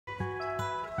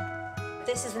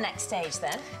This is the next stage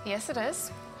then? Yes, it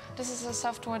is. This is a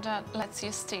software that lets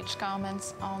you stitch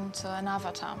garments onto an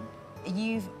avatar.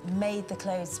 You've made the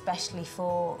clothes specially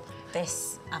for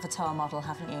this avatar model,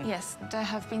 haven't you? Yes, they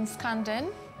have been scanned in.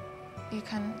 You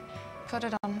can put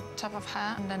it on top of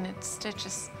her and then it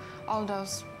stitches all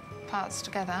those parts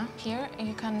together. Here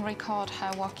you can record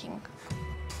her walking.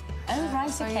 Oh, right,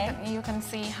 so okay. You can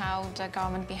see how the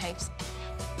garment behaves.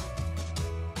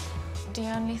 The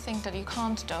only thing that you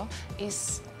can't do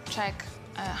is check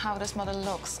how this model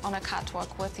looks on a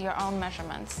catwalk with your own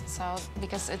measurements, so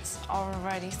because it's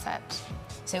already set.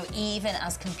 So even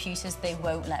as computers, they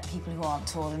won't let people who aren't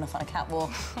tall enough on a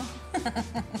catwalk?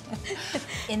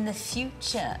 In the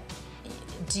future,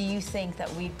 do you think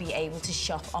that we'd be able to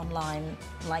shop online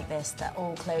like this, that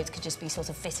all clothes could just be sort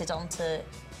of fitted onto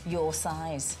your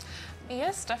size?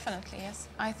 Yes, definitely, yes.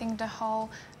 I think the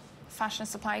whole fashion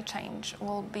supply chain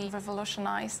will be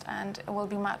revolutionized and it will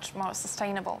be much more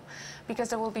sustainable because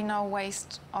there will be no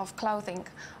waste of clothing.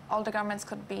 All the garments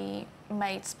could be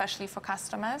made specially for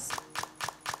customers.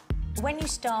 When you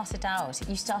started out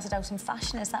in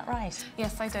fashion, is that right?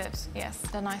 Yes, I did, yes.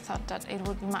 Then I thought that it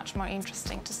would be much more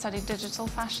interesting to study digital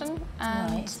fashion,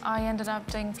 and right. I ended up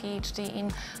doing PhD in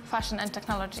fashion and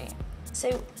technology.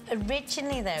 So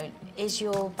originally, though, is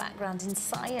your background in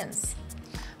science?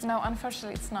 No,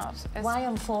 unfortunately, it's not. Why,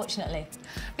 unfortunately?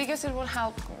 Because it will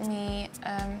help me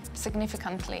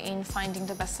significantly in finding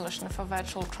the best solution for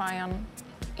virtual try-on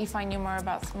if I knew more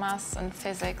about maths and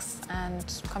physics and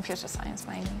computer science,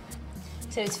 mainly.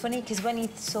 So it's funny, because when you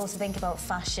sort of think about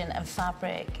fashion and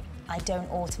fabric, I don't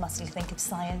automatically think of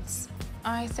science.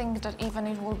 I think that even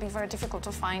it will be very difficult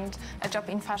to find a job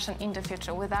in fashion in the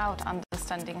future without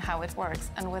understanding how it works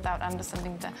and without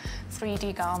understanding the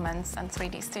 3D garments and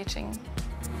 3D stitching.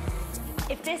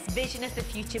 If this vision of the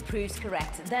future proves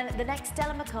correct, then the next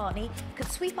Stella McCartney could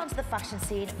sweep onto the fashion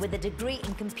scene with a degree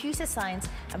in computer science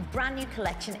and brand new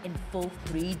collection in full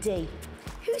 3D.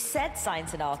 Who said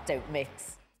science and art don't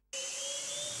mix?